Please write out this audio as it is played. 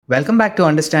Welcome back to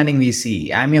Understanding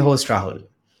VC. I'm your host Rahul.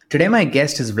 Today my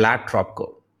guest is Vlad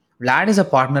Tropko. Vlad is a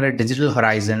partner at Digital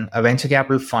Horizon, a venture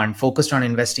capital fund focused on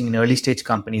investing in early stage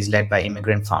companies led by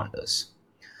immigrant founders.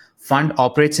 Fund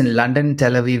operates in London,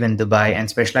 Tel Aviv, and Dubai and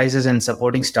specializes in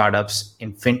supporting startups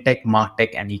in fintech,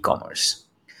 martech, and e-commerce.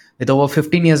 With over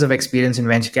 15 years of experience in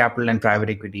venture capital and private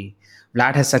equity,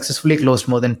 Vlad has successfully closed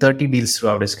more than 30 deals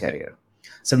throughout his career.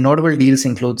 Some notable deals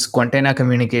includes Quantenna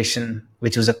Communications,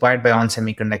 which was acquired by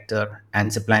OnSemiconductor, and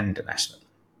Zipline International.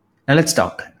 Now let's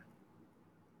talk.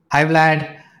 Hi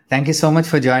Vlad, thank you so much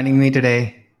for joining me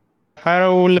today. Hi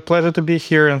Raul, pleasure to be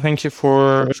here and thank you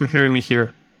for having me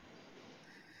here.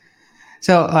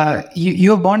 So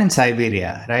you were born in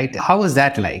Siberia, right? How was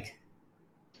that like?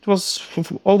 It was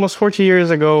almost 40 years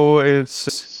ago. It's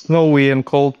a snowy and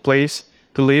cold place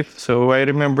to live. So I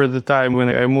remember the time when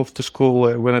I moved to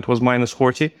school when it was minus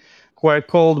 40. Quite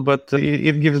cold, but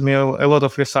it gives me a lot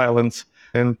of resilience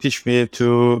and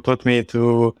taught me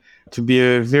to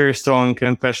be very strong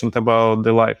and passionate about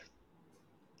the life.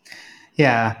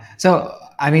 Yeah. So,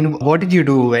 what did you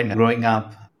do when growing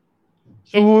up?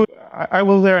 So I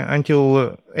was there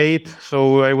until 8,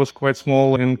 so I was quite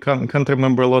small and can't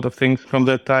remember a lot of things from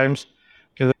that times.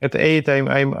 Because at 8,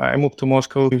 I moved to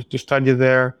Moscow to study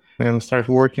there and start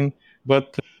working.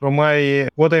 But from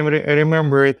what I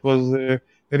remember, it was a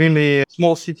really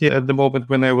small city at the moment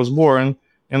when I was born,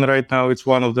 and right now it's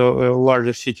one of the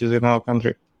largest cities in our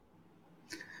country.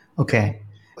 Okay.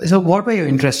 So what were your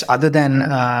interests other than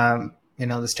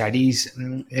the studies?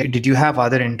 Did you have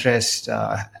other interests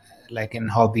like in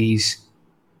hobbies?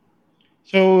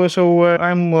 So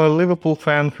I'm a Liverpool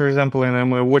fan, for example, and I'm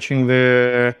watching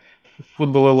the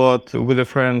football a lot with the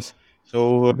friends.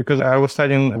 So because I was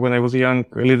studying when I was young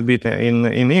a little bit in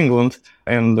England,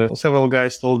 and several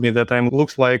guys told me that I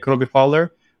looks like Robbie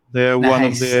Fowler,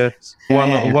 Nice.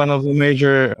 one of the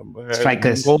major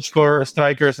Strikers.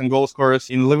 strikers and goal scorers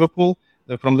in Liverpool.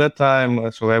 From that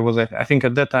time, so I think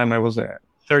at that time I was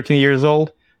 13 years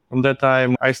old. From that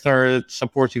time, I started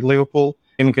supporting Liverpool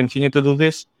and continue to do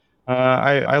this.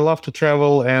 I love to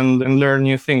travel and learn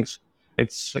new things.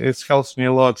 It helps me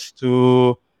a lot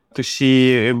to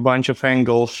see a bunch of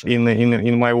angles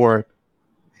in my work.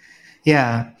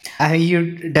 Yeah,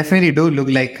 you definitely do look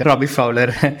like Robbie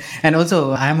Fowler. And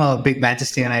also, I'm a big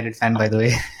Manchester United fan, by the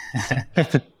way.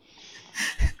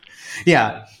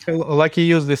 Yeah. Lucky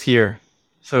use this year.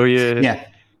 So yeah.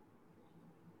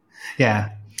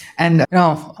 Yeah. And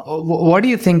what do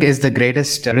you think is the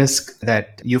greatest risk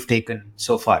that you've taken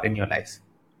so far in your life?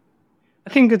 I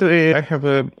think I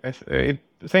have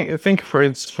thank you for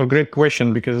it's for a great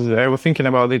question because I was thinking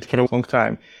about it for a long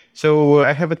time. So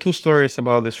I have two stories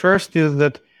about this. First is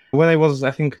that when I was,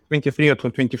 I think, 23 or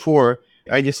 24,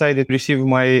 I decided to receive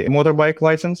my motorbike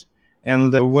license.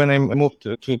 And when I moved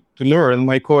to learn,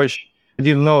 my coach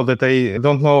didn't know that I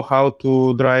don't know how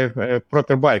to drive a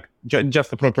proper bike,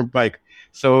 just a proper bike.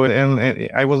 So, and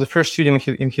I was the first student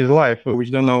in his life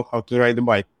which don't know how to ride the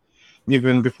bike,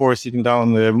 even before sitting down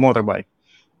on the motorbike.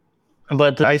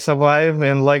 But I survived,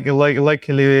 and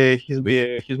luckily his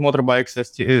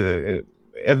motorbike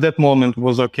at that moment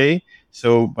was okay.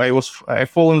 So I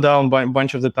fallen down by a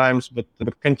bunch of the times, but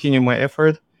continue my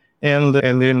effort and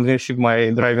then receive my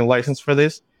driving license for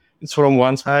this. It's from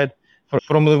one side.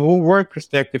 From the work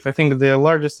perspective, I think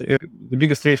the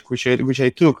biggest risk which I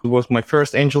took was my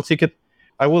first angel ticket.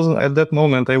 I wasn't at that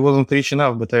moment. I wasn't rich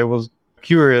enough, but I was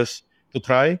curious to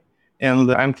try.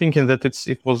 And I'm thinking that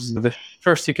it was the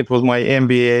first ticket was my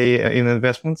MBA in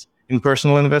investments, in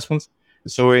personal investments.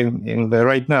 So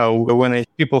right now, when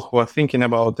people who are thinking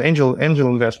about angel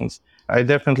investments, I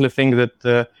definitely think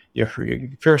that your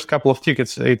first couple of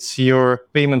tickets, it's your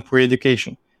payment for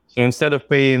education. So instead of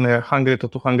paying 100 or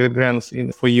 200 grand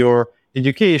for your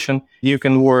education, you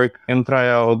can work and try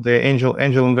out the angel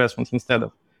investments instead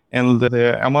of. And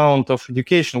the amount of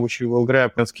education which you will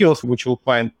grab and skills which you'll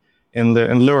find and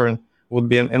learn would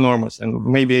be enormous, and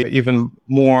maybe even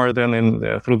more than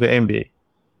through the MBA.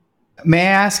 May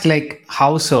I ask,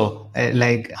 how so?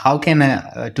 How can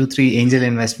a 2-3 angel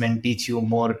investment teach you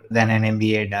more than an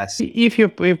MBA does? If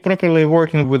you're properly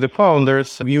working with the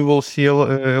founders, you will see a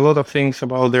lot of things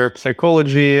about their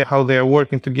psychology, how they are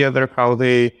working together, how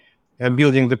they are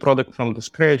building the product from the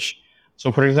scratch.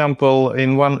 So, for example,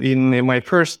 in my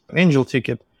first angel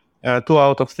ticket, 2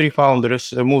 out of 3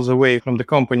 founders moves away from the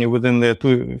company within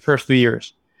the first 2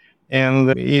 years. And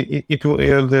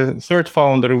the third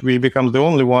founder will become the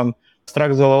only one,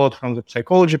 struggles a lot from the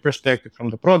psychology perspective,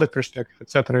 from the product perspective,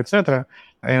 etc.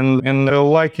 And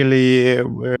luckily,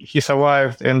 he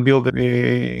survived and built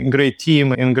a great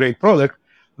team and great product.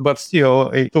 But still,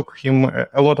 it took him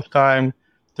a lot of time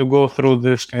to go through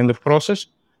this kind of process,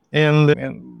 and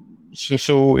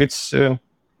so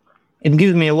it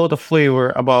gives me a lot of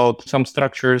flavor about some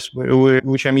structures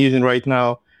which I'm using right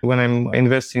now when I'm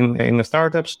investing in the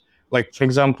startups. Like, for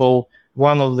example,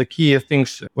 one of the key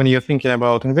things when you're thinking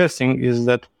about investing is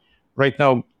that right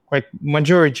now, quite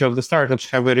majority of the startups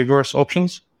have a reverse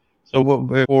options. So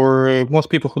for most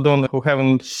people who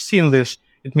haven't seen this,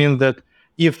 it means that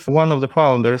if one of the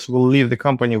founders will leave the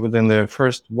company within the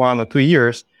first 1 or 2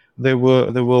 years, they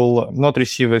will not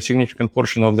receive a significant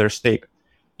portion of their stake.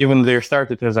 Even they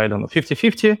started as, I don't know,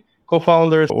 50-50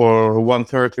 co-founders or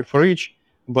 1/3 for each.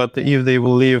 But if they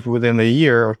will leave within a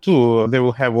year or two, they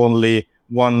will have only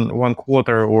one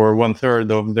quarter or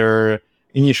 1/3 of their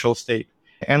initial stake.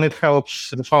 And it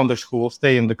helps the founders who will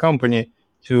stay in the company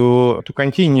to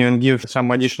continue and give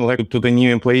some additional equity to the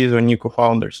new employees or new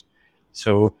co-founders.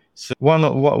 So it's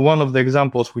one of the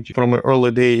examples which from the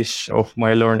early days of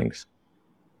my learnings.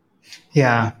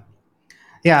 Yeah.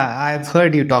 Yeah, I've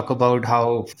heard you talk about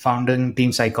how founding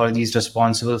team psychology is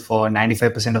responsible for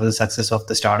 95% of the success of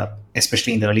the startup,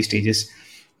 especially in the early stages.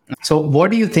 So, what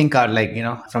do you think are, like,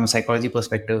 from a psychology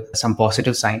perspective, some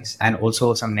positive signs and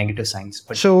also some negative signs?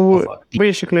 So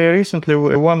basically, recently,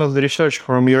 one of the research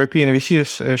from European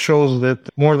VCs shows that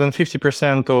more than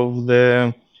 50%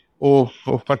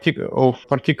 of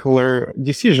particular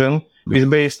decision is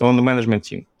based on the management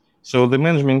team. So the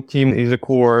management team is a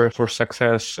core for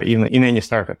success in any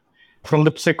startup. From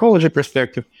the psychology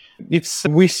perspective,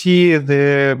 we see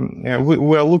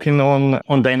we are looking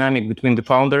on dynamic between the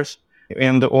founders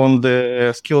and on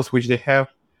the skills which they have.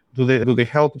 Do they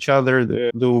help each other?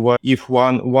 If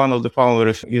one of the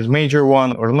founders is major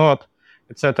one or not,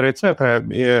 etc., etc.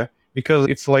 Because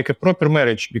it's like a proper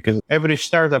marriage. Because every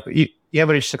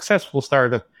successful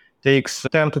startup takes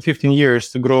 10 to 15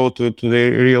 years to grow to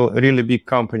the really big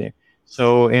company.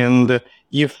 So, and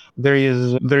if there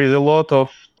is a lot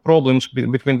of problems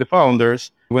between the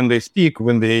founders when they speak,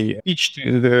 when they pitch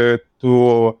to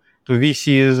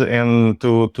VCs and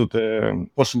to the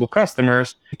possible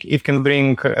customers, it can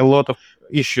bring a lot of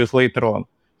issues later on.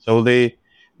 So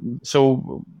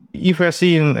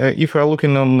if we're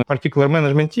looking on particular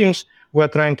management teams, we're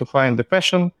trying to find the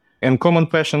passion and common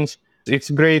passions.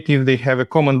 It's great if they have a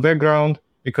common background,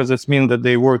 because it means that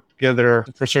they work together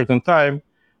for a certain time.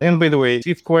 And by the way,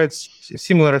 it's quite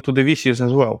similar to the VCs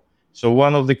as well. So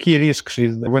one of the key risks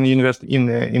is that when you invest in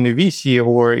a VC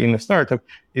or in a startup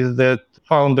is that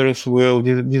founders will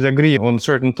disagree on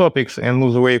certain topics and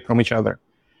move away from each other.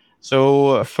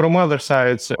 So from other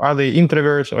sides, are they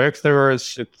introverts or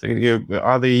extroverts?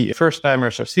 Are they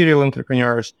first-timers or serial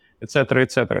entrepreneurs, etc.,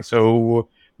 etc.? So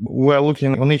we're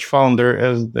looking on each founder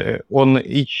on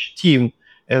each team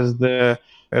as the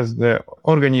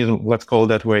organism, let's call it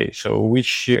that way. So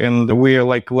and we're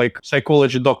like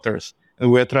psychology doctors,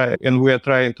 and we're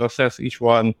trying to assess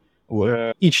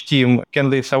each team, can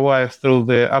they survive through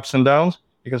the ups and downs?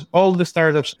 Because all the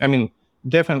startups,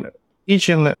 definitely each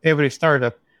and every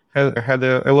startup had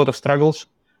a lot of struggles,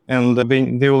 and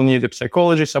they will need a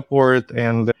psychology support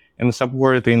and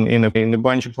support in a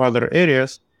bunch of other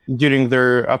areas during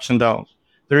their ups and downs.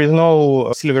 There is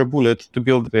no silver bullet to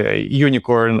build a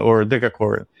unicorn or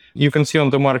decacorn. You can see on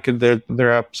the market that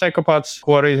there are psychopaths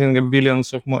who are raising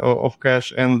billions of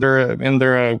cash, and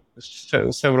there are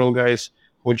several guys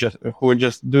who are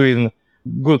just doing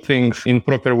good things in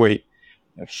proper way.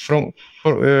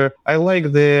 I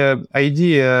like the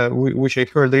idea which I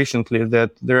heard recently,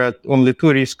 that there are only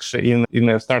two risks in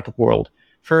a startup world.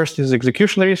 First is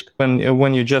execution risk,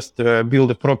 when you just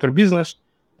build a proper business,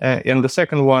 and the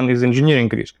second one is engineering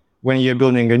risk, when you're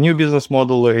building a new business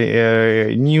model,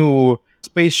 a new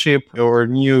spaceship, or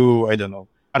new, I don't know,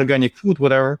 organic food,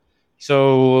 whatever.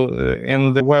 So,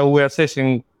 and while we're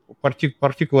assessing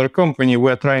particular company,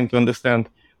 we're trying to understand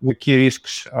what key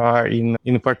risks are in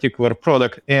a particular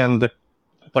product and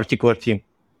particular team.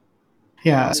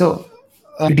 Yeah. So,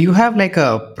 do you have like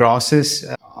a process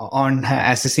on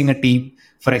assessing a team?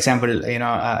 For example,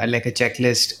 like a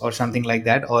checklist or something like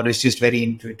that, or it's just very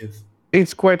intuitive?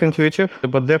 It's quite intuitive,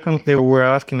 but definitely we're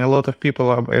asking a lot of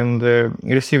people and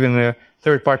receiving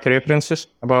third-party references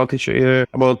about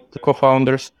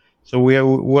co-founders. So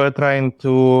we're trying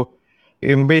to,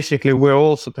 and basically we're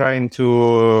also trying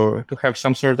to have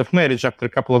some sort of marriage after a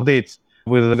couple of dates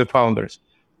with the founders.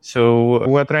 So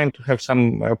we're trying to have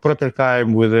some proper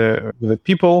time with the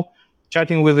people,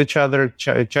 chatting with each other,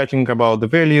 chatting about the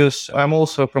values. I'm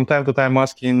also from time to time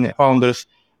asking founders,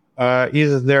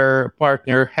 is their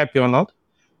partner happy or not?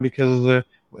 Because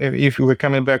if we're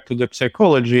coming back to the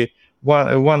psychology,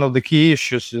 one of the key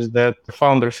issues is that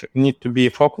founders need to be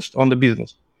focused on the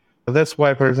business. That's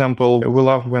why, for example, we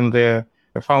love when the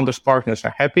founders' partners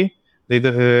are happy,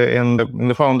 and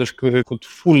the founders could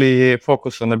fully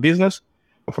focus on the business.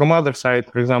 From other side,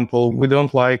 for example, we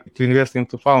don't like to invest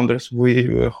into founders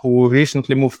who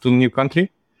recently moved to a new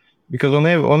country, because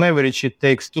on average it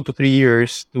takes 2 to 3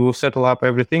 years to settle up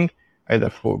everything,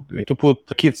 either to put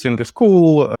kids in the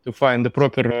school, to find the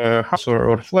proper house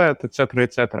or flat,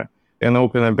 etc., and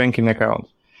open a banking account.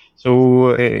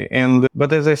 So,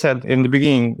 but as I said in the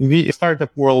beginning, the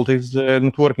startup world is a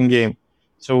networking game.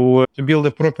 So to build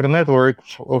a proper network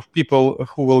of people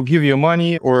who will give you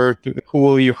money or who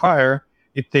will you hire,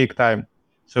 it takes time.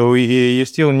 So you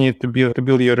still need to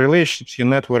build your relationships, your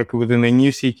network within a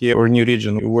new city or new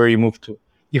region where you move to,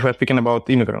 if we're speaking about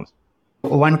immigrants.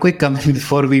 One quick comment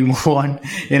before we move on.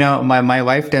 My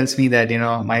wife tells me that,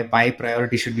 my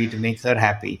priority should be to make her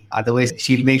happy. Otherwise,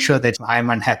 she'll make sure that I'm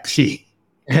unhappy.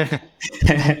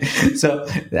 So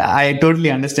I totally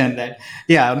understand that.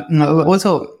 Yeah.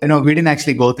 Also, we didn't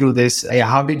actually go through this.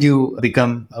 How did you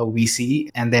become a VC?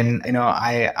 And then,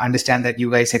 I understand that you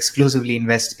guys exclusively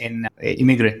invest in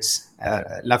immigrants.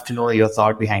 Love to know your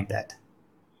thought behind that.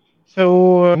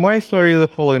 So my story is the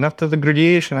following. After the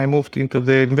graduation, I moved into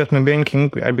the investment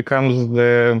banking. I became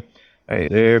the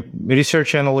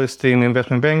research analyst in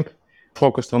investment bank,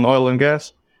 focused on oil and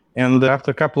gas. And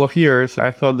after a couple of years,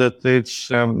 I thought that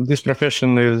this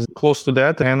profession is close to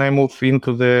that, and I moved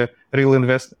into the real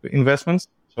investments.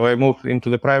 So I moved into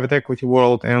the private equity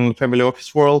world and family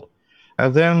office world.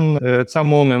 And then at some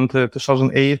moment,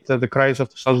 2008, the crisis of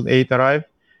 2008 arrived.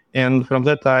 And from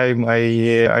that time,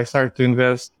 I started to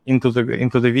invest into the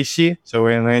VC. So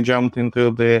when I jumped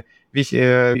into the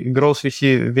VC, growth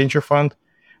VC venture fund,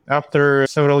 after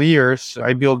several years,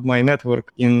 I built my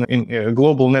network in a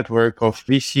global network of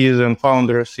VCs and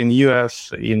founders in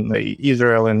US, in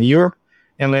Israel and Europe.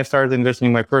 And I started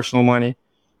investing my personal money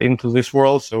into this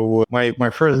world. So my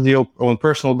first deal on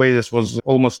personal basis was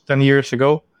almost 10 years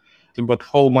ago. But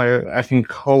whole my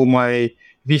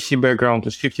VC background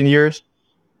is 15 years.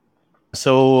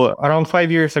 So around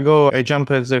 5 years ago, I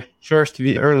jumped as the first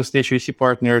early stage VC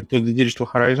partner to the Digital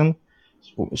Horizon.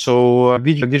 So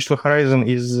Digital Horizon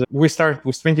we start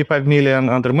with 25 million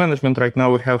under management. Right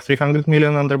now we have 300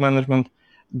 million under management.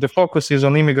 The focus is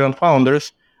on immigrant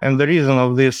founders. And the reason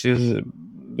of this is,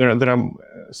 there are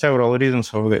several reasons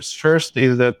for this. First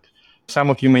is that some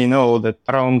of you may know that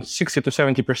around 60 to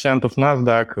 70% of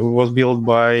NASDAQ was built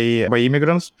by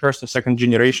immigrants, first or second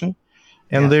generation.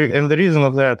 And the reason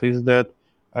of that is that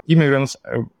immigrants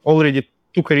already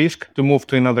took a risk to move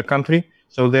to another country.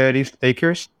 So they are risk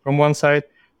takers from one side.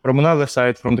 From another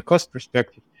side, from the cost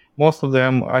perspective, most of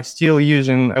them are still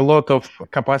using a lot of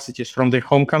capacities from their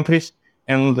home countries.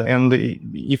 And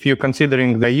if you're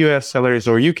considering the US salaries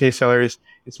or UK salaries,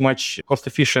 it's much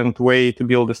cost-efficient way to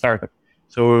build a startup.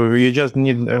 So you just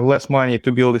need less money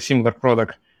to build a similar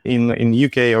product in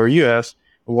UK or US,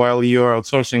 while you're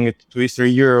outsourcing it to Eastern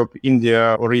Europe,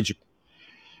 India, or Egypt.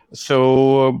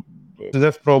 So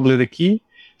that's probably the key.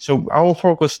 So our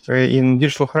focus in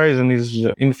Digital Horizon is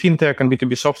in FinTech and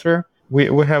B2B Software.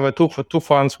 We have two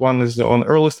funds. One is on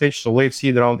early stage, so late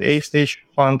seed around A stage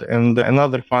fund, and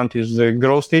another fund is the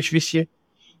growth stage VC.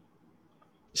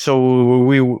 So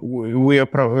we are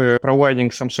providing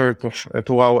some sort of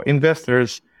to our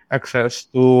investors access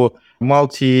to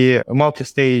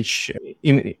multi-stage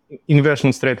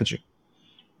investment strategy.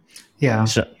 Yeah.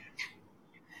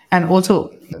 And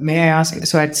also, may I ask,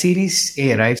 so at Series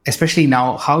A, right, especially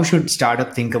now, how should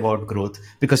startup think about growth?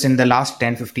 Because in the last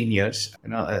 10, 15 years,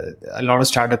 a lot of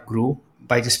startup grew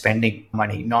by just spending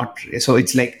money. So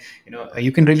it's like,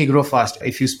 you can really grow fast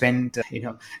if you spend,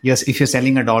 if you're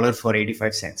selling $1 for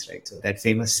 85 cents, right? So that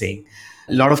famous saying.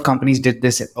 A lot of companies did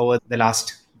this over the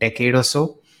last decade or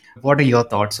so. What are your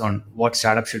thoughts on what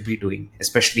startups should be doing,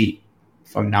 especially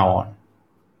from now on?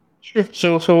 Sure.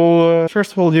 So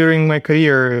first of all, during my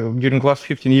career, during the last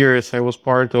 15 years, I was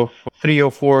part of 3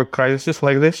 or 4 crises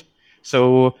like this.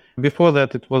 So before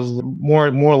that, it was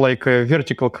more like a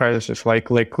vertical crisis, like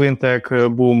clean tech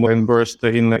boom and burst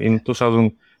in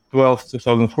 2012,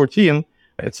 2014,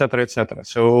 etc., etc.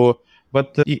 So,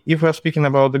 but if we're speaking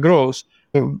about the growth,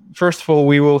 first of all,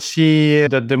 we will see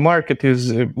that the market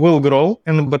will grow,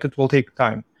 but it will take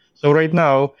time. So right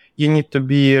now, you need to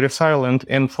be resilient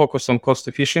and focus on cost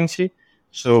efficiency.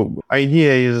 So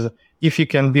idea is, if you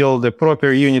can build a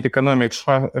proper unit economics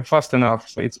fast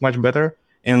enough, it's much better.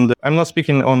 And I'm not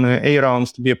speaking on A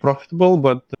rounds to be profitable,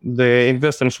 but the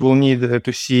investors will need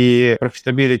to see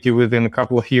profitability within a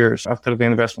couple of years after the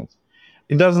investment.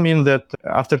 It doesn't mean that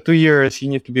after 2 years you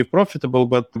need to be profitable,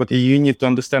 but you need to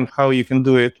understand how you can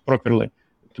do it properly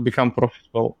to become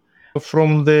profitable.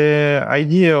 from the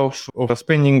idea of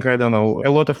spending, I don't know, a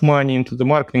lot of money into the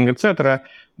marketing, etc.,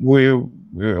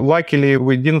 luckily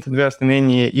we didn't invest in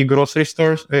any e-grocery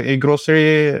stores,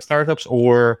 e-grocery startups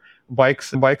or bike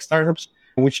startups,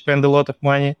 which spend a lot of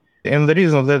money. And the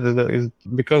reason of that is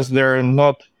because they're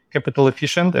not capital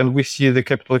efficient, and we see the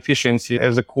capital efficiency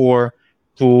as a core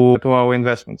to our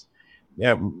investments.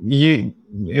 Yeah,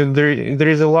 there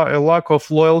is a lack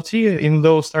of loyalty in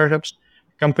those startups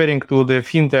comparing to the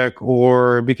fintech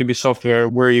or B2B software,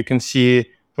 where you can see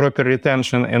proper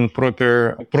retention and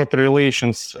proper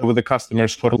relations with the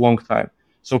customers for a long time.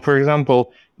 So, for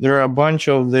example, there are a bunch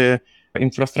of the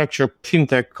infrastructure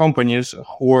fintech companies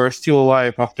who are still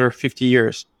alive after 50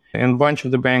 years, and a bunch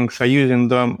of the banks are using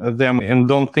them and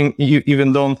don't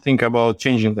think about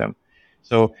changing them.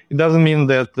 So it doesn't mean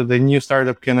that the new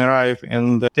startup can arrive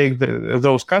and take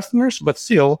those customers, but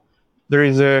still there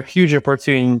is a huge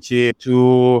opportunity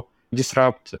to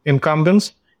disrupt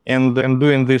incumbents, and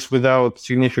doing this without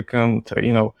significant,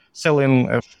 selling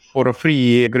for a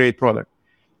free great product.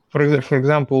 For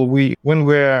example, when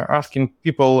we're asking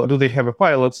people, do they have a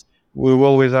pilots, we're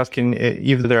always asking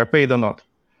if they're paid or not.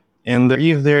 And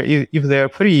if they're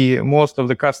free, most of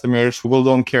the customers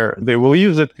don't care. They will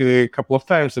use it a couple of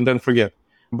times and then forget.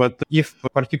 But if a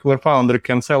particular founder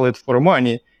can sell it for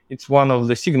money, it's one of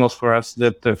the signals for us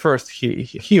that first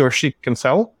he or she can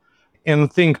sell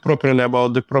and think properly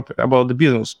about the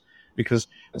business. Because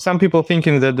some people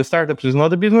thinking that the startup is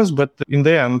not a business, but in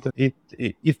the end,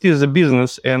 it is a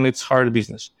business, and it's hard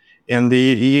business. And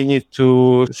you need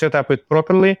to set up it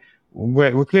properly.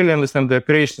 We clearly understand the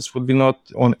operations would be not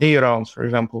on A rounds, for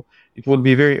example. It would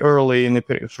be very early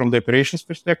from the operations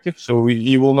perspective. So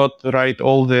you will not write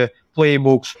all the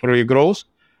playbooks for your growth,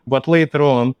 but later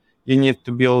on you need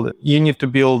to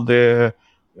build the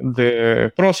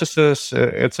processes,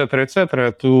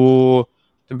 etc., to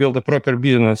build a proper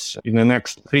business in the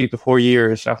next 3 to 4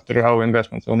 years after our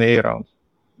investments on the A round.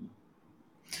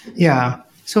 Yeah.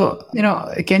 So,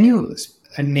 can you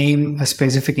name a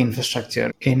specific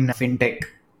infrastructure in fintech,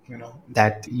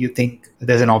 that you think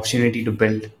there's an opportunity to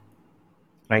build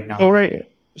right now?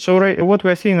 So what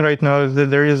we're seeing right now is that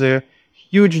there is a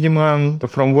huge demand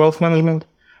from wealth management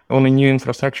on a new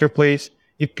infrastructure place.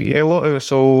 Because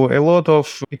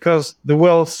the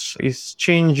wealth is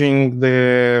changing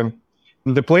the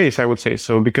place, I would say.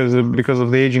 So because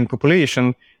of the aging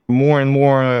population, more and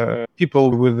more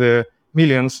people with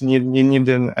millions need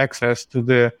access to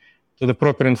the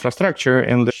proper infrastructure.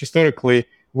 And historically,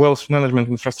 wealth management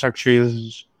infrastructure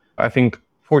is, I think,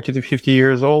 40 to 50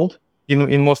 years old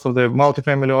in most of the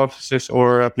multifamily offices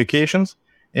or applications.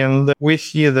 And we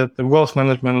see that the wealth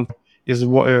management is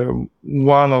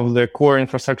one of the core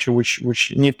infrastructure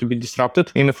which need to be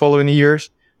disrupted in the following years.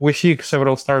 We see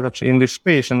several startups in this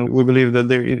space, and we believe that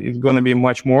there is going to be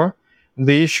much more.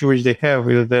 The issue which they have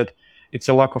is that it's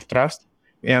a lack of trust.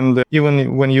 And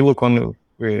even when you look on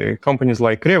companies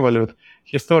like Revolut,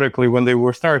 historically, when they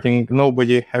were starting,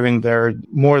 nobody having there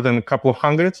more than a couple of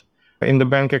hundreds in the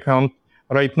bank account.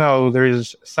 Right now, there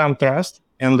is some trust,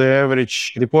 and the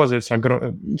average deposits are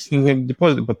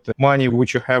but the money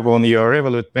which you have on your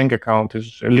Revolut bank account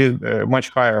is much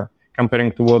higher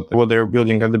comparing to what they're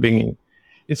building at the beginning.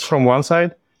 It's from one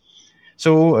side.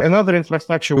 So another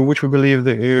infrastructure which we believe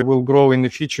that will grow in the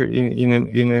future in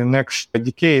the next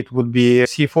decade would be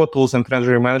CFO tools and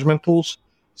treasury management tools.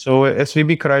 So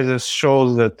SVB crisis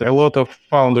shows that a lot of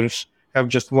founders have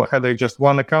just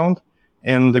one account,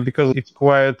 and because it's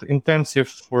quite intensive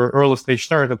for early stage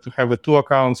startup to have two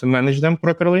accounts and manage them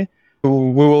properly, we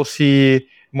will see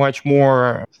much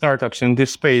more startups in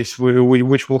this space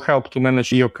which will help to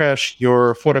manage your cash,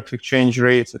 your forex exchange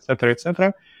rates,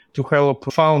 etc., to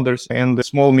help founders and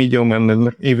small, medium,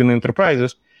 and even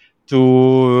enterprises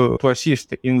to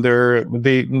assist in their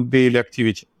daily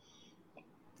activity.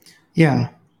 Yeah.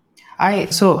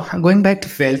 So going back to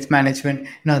wealth management,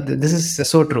 this is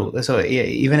so true. So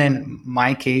even in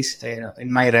my case,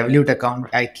 in my Revolut account,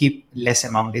 I keep less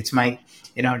amount. It's my,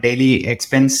 daily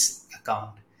expense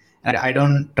account, and I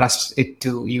don't trust it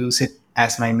to use it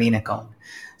as my main account.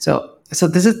 So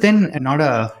this is then not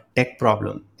a tech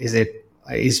problem, is it?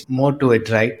 Is more to it,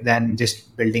 right, than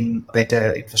just building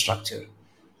better infrastructure.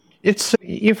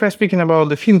 If we're speaking about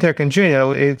the fintech in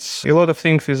general, it's a lot of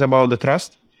things is about the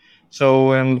trust.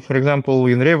 So, and for example,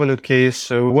 in Revolut case,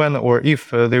 when or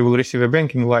if they will receive a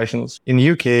banking license in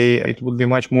UK, it would be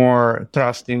much more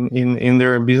trust in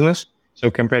their business. So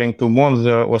comparing to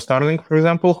Monzo or Starlink, for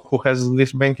example, who has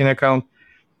this banking account.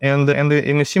 And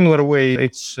in a similar way,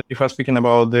 it's if I'm speaking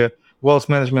about the wealth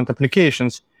management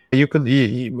applications, you could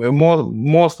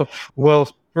most of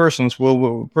wealth person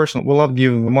will not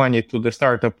give money to the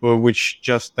startup which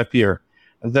just appear.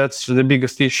 That's the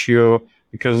biggest issue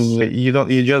because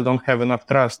you just don't have enough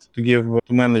trust to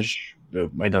manage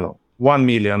I don't know 1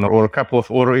 million or a couple of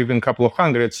or even a couple of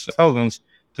hundreds thousands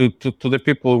to the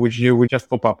people which you would just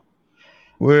pop up.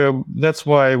 That's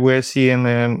why we're seeing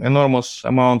an enormous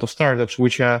amount of startups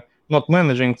which are not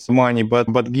managing money,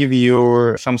 but give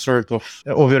you some sort of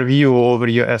overview over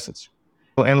your assets.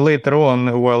 And later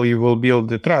on, while you will build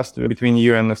the trust between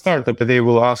you and the startup, they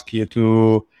will ask you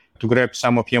to grab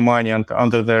some of your money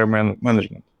under their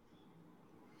management.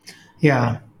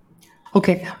 Yeah.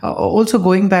 Okay. Also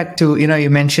going back to, you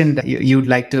mentioned that you'd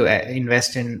like to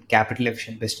invest in capital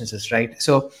efficient businesses, right?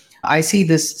 So I see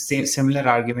this similar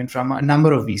argument from a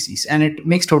number of VCs, and it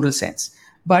makes total sense.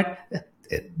 But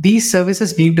these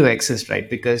services need to exist, right?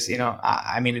 Because,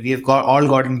 I mean, we've all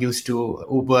gotten used to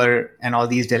Uber and all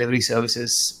these delivery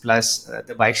services, plus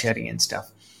the bike sharing and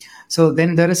stuff. So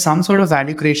then there is some sort of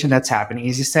value creation that's happening.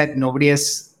 As you said, nobody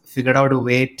has figured out a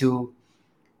way to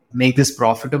make this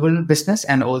profitable business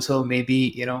and also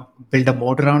maybe build a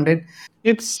moat around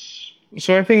it.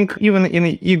 So I think even in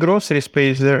the e-grocery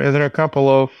space there are a couple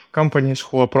of companies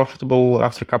who are profitable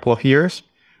after a couple of years.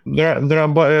 There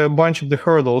are a bunch of the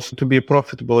hurdles to be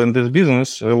profitable in this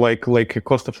business, like a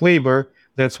cost of labor.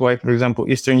 That's why, for example,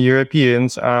 Eastern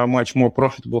Europeans are much more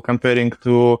profitable comparing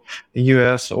to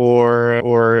US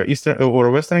or Eastern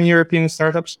or Western European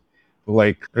startups.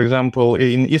 Like, for example,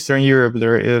 in Eastern Europe,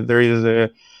 there is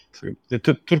the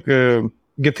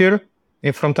Getir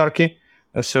from Turkey.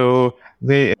 So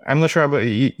I'm not sure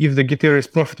if the Getir is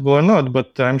profitable or not,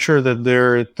 but I'm sure that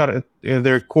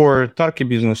their core Turkey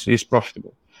business is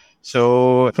profitable.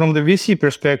 So from the VC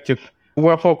perspective,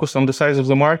 we're focused on the size of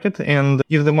the market, and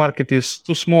if the market is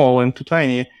too small and too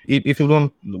tiny, it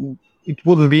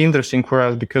wouldn't be interesting for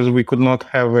us because we could not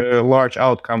have a large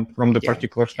outcome from the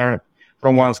particular startup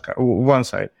from one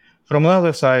side. From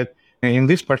another side, in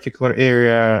this particular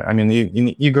area, I mean,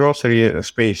 in e-grocery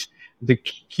space, the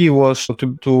key was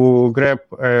to grab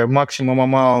a maximum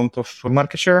amount of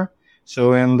market share.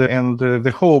 So, and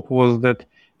the hope was that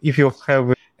if you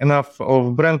have enough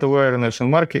of brand awareness and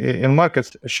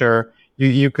market share,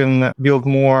 you can build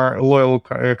more loyal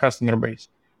customer base.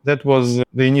 That was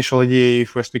the initial idea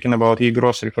if we're speaking about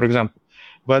e-grocery, for example.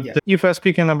 But if we're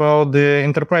speaking about the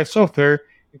enterprise software,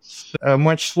 it's a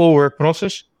much slower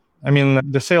process. I mean,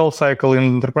 the sales cycle in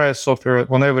enterprise software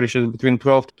on average is between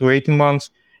 12 to 18 months.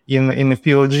 In the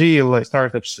PLG like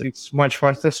startups, it's much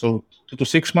faster, so 2 to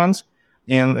 6 months.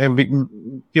 And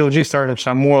PLG startups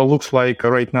are more looks like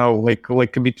right now like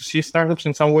B2C startups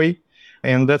in some way.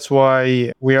 And that's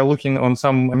why we are looking on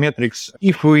some metrics.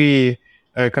 If we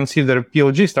consider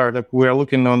PLG startup, we are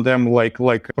looking on them like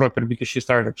proper B2C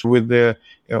startups with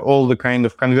all the kind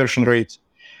of conversion rates.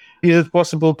 Is it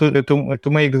possible to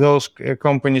make those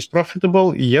companies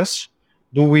profitable? Yes.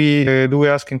 Do we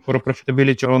asking for a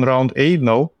profitability on round A?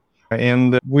 No.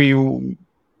 And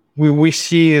we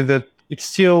see that it's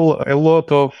still a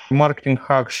lot of marketing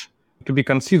hacks to be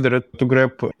considered to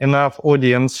grab enough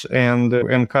audience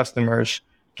and customers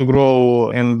to grow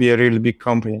and be a really big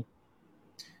company.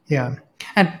 Yeah.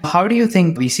 And how do you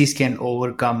think VCs can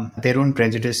overcome their own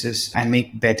prejudices and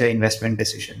make better investment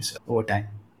decisions over time?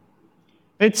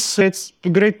 It's a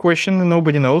great question.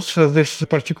 Nobody knows this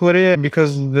particularly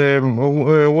because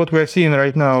what we're seeing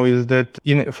right now is that,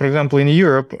 for example, in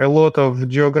Europe, a lot of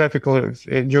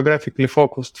geographically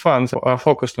focused funds are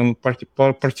focused on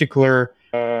particular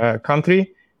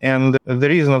country, and the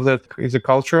reason of that is a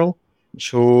cultural.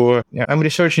 So I'm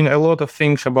researching a lot of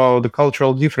things about the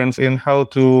cultural difference and how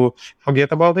to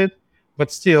forget about it.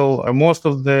 But still, most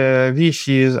of the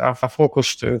VCs are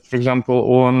focused, for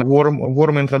example, on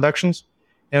warm introductions.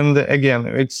 And again,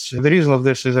 the reason of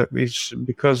this is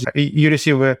because you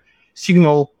receive a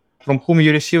signal from whom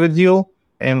you receive a deal,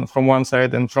 and from one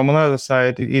side, and from another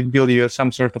side, it builds you some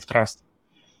sort of trust.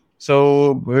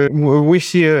 So we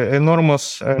see an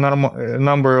enormous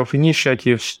number of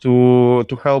initiatives to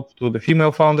help to the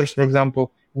female founders, for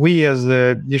example. We as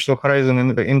the Digital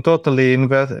Horizon in totally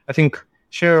invest, I think,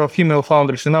 share of female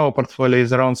founders in our portfolio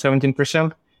is around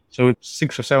 17%. So it's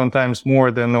 6 or 7 times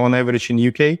more than on average in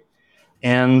UK.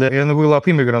 And we love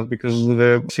immigrants because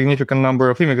the significant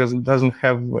number of immigrants doesn't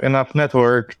have enough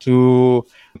network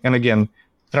and again,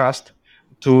 trust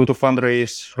to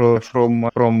fundraise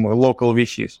from local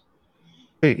VCs.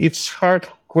 It's hard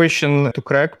question to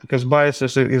crack because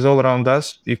biases is all around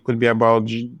us. It could be about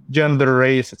gender,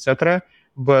 race, etc.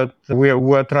 But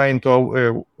we're trying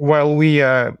to, while we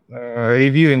are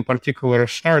reviewing particular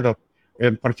startup,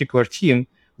 a particular team,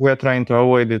 we're trying to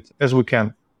avoid it as we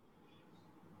can.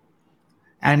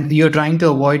 And you're trying to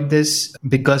avoid this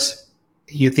because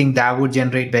you think that would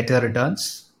generate better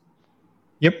returns?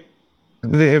 Yep.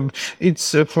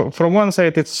 It's from one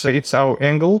side, it's our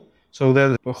angle. So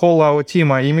that whole our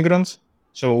team are immigrants.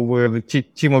 So the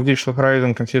team of Digital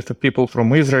Horizon consists of people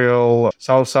from Israel,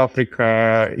 South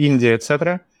Africa, India,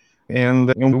 etc.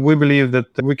 And we believe that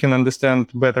we can understand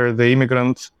better the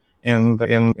immigrants and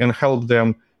help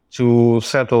them to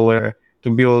settle, to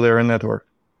build their network.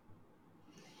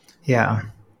 Yeah.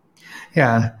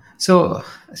 Yeah. So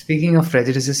speaking of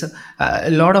prejudices, a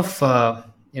lot of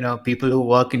people who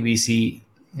work in VC,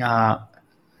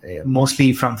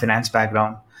 mostly from finance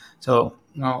background. So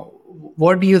now,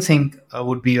 what do you think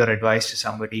would be your advice to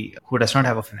somebody who does not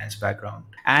have a finance background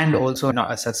and also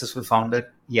not a successful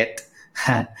founder yet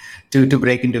to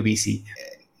break into VC,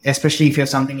 especially if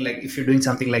you're doing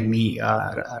something like me,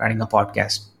 running a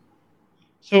podcast?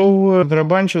 So there are a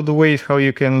bunch of the ways how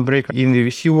you can break in the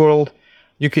VC world.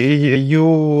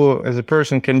 You as a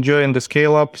person can join the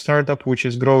scale-up startup, which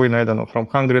is growing, I don't know, from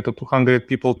 100 to 200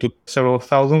 people to several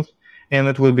thousand. And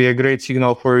it will be a great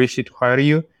signal for VC to hire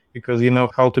you because you know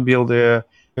how to build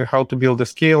a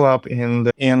scale-up,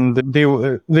 and they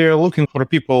are looking for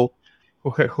people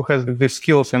who has the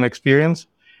skills and experience.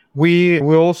 We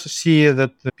also see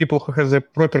that the people who has a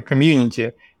proper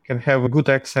community can have good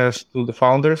access to the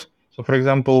founders. So, for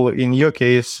example, in your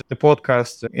case, the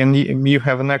podcast, and you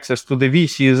have an access to the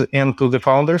VCs and to the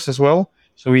founders as well.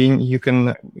 So you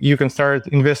can start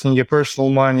investing your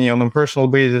personal money on a personal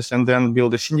basis and then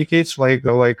build the syndicates like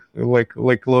a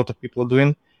lot of people are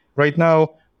doing. Right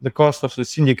now, the cost of the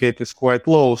syndicate is quite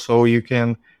low, so you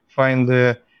can find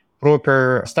the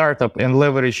proper startup and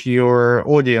leverage your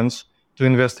audience to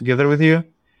invest together with you.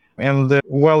 And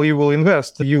while you will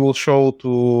invest, you will show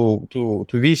to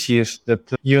VCs that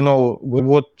you know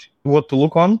what to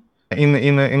look on in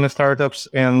the startups,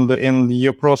 and in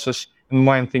your process and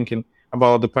mind thinking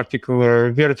about the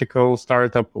particular vertical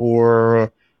startup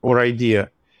or idea.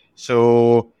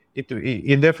 So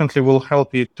it definitely will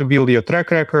help you to build your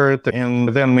track record, and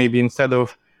then maybe instead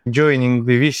of joining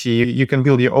the VC, you can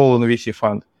build your own VC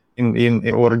fund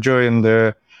or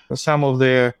join some of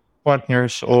the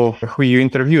partners of who you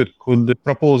interviewed could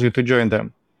propose you to join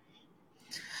them.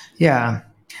 Yeah.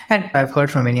 And I've heard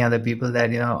from many other people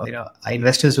that,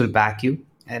 investors will back you.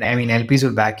 And I mean, LPs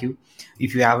will back you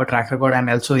if you have a track record and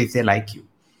also if they like you.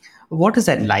 What is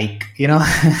that like?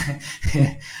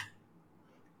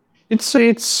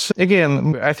 It's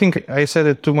again, I think I said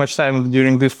it too much time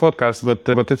during this podcast,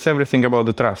 but it's everything about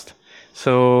the trust.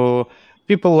 So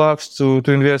people love to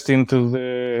invest into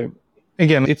the,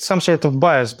 again, it's some sort of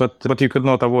bias, but you could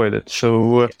not avoid it.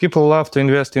 So people love to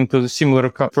invest into the similar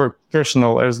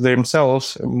personnel as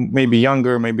themselves, maybe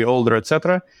younger, maybe older,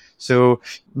 etc. So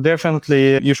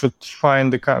definitely you should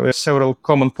find several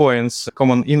common points,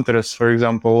 common interests, for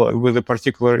example, with the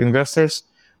particular investors,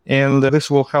 and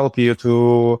this will help you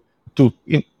to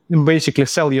basically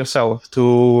sell yourself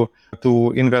to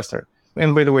investor.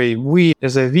 And by the way, we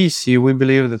as a VC, we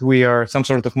believe that we are some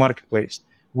sort of marketplace.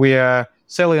 We are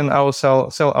selling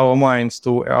sell our minds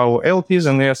to our LPs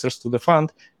and investors to the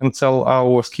fund, and sell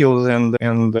our skills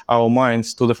and our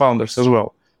minds to the founders as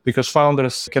well. Because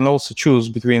founders can also choose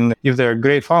between, if they're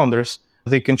great founders,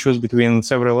 they can choose between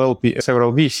several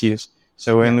VCs.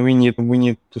 So, and we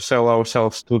need to sell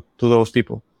ourselves to those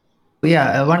people.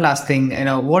 Yeah, one last thing,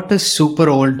 what is super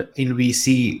old in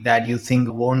VC that you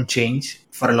think won't change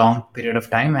for a long period of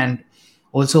time? And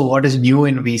also, what is new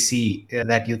in VC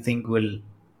that you think will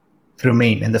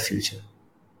remain in the future?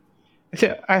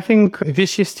 I think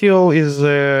VC still is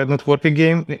a networking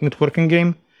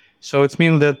game. So it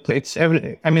means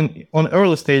that on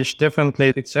early stage,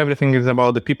 definitely everything is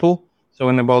about the people. So,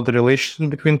 and about the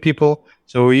relations between people.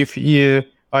 So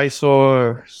I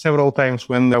saw several times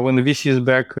when the VC is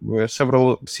back,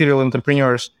 several serial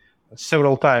entrepreneurs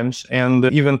several times, and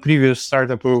even previous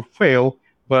startup will fail.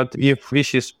 But if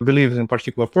VCs believes in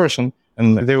particular person,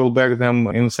 and they will back them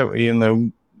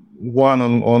in one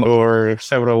on or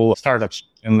several startups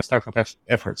and startup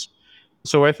efforts.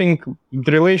 So I think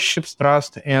the relationships,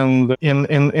 trust, and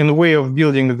in way of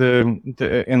building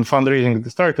and fundraising the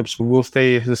startups will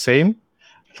stay the same.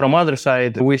 From other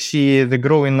side, we see the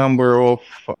growing number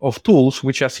of tools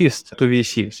which assist to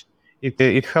VCs.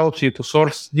 It helps you to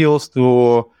source deals,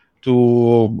 to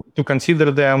consider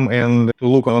them, and to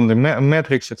look on the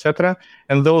metrics, etc.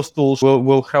 And those tools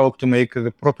will help to make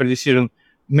the proper decision,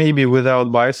 maybe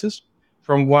without biases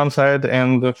from one side,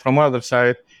 and from other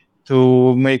side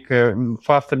to make a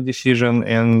faster decision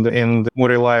and more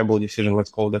reliable decision, let's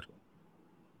call that.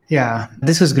 Yeah,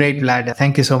 this was great, Vlad.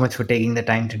 Thank you so much for taking the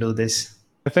time to do this.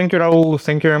 Thank you, Raul.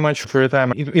 Thank you very much for your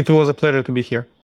time. It was a pleasure to be here.